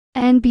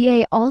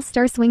NBA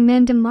All-Star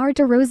swingman DeMar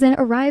DeRozan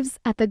arrives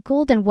at the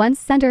Golden One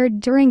Center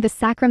during the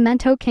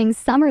Sacramento Kings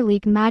Summer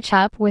League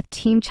matchup with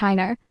Team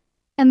China,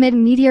 amid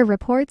media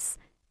reports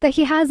that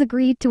he has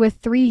agreed to a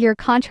 3-year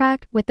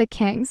contract with the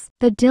Kings.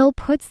 The deal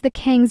puts the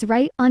Kings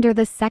right under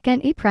the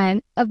second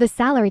apron of the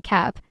salary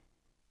cap,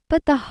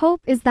 but the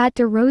hope is that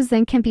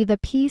DeRozan can be the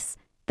piece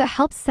that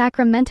helps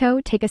Sacramento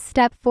take a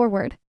step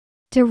forward.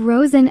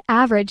 DeRozan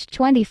averaged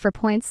 24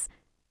 points,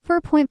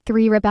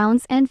 4.3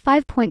 rebounds, and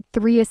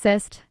 5.3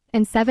 assists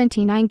in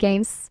 79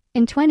 games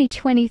in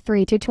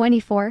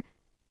 2023-24.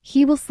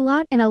 He will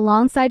slot in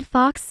alongside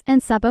Fox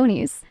and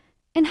Sabonis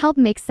and help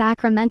make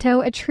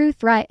Sacramento a true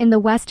threat in the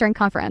Western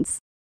Conference.